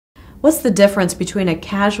What's the difference between a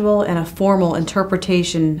casual and a formal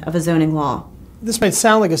interpretation of a zoning law? This might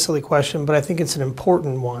sound like a silly question, but I think it's an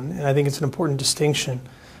important one, and I think it's an important distinction.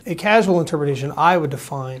 A casual interpretation I would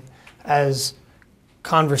define as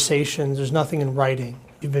conversations. There's nothing in writing.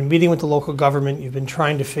 You've been meeting with the local government, you've been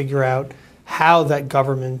trying to figure out how that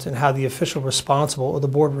government and how the official responsible or the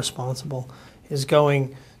board responsible is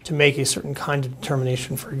going to make a certain kind of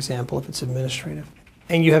determination, for example, if it's administrative.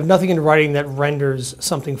 And you have nothing in writing that renders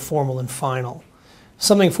something formal and final.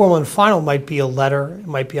 Something formal and final might be a letter, it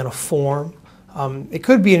might be on a form, it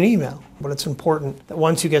could be an email, but it's important that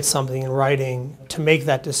once you get something in writing to make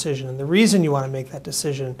that decision. And the reason you want to make that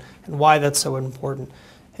decision and why that's so important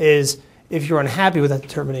is if you're unhappy with that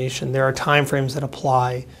determination, there are timeframes that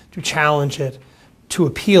apply to challenge it, to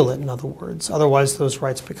appeal it, in other words. Otherwise, those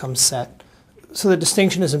rights become set. So the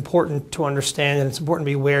distinction is important to understand, and it's important to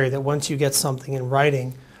be wary that once you get something in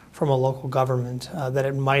writing from a local government, that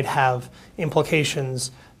it might have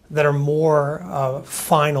implications that are more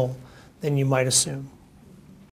final than you might assume.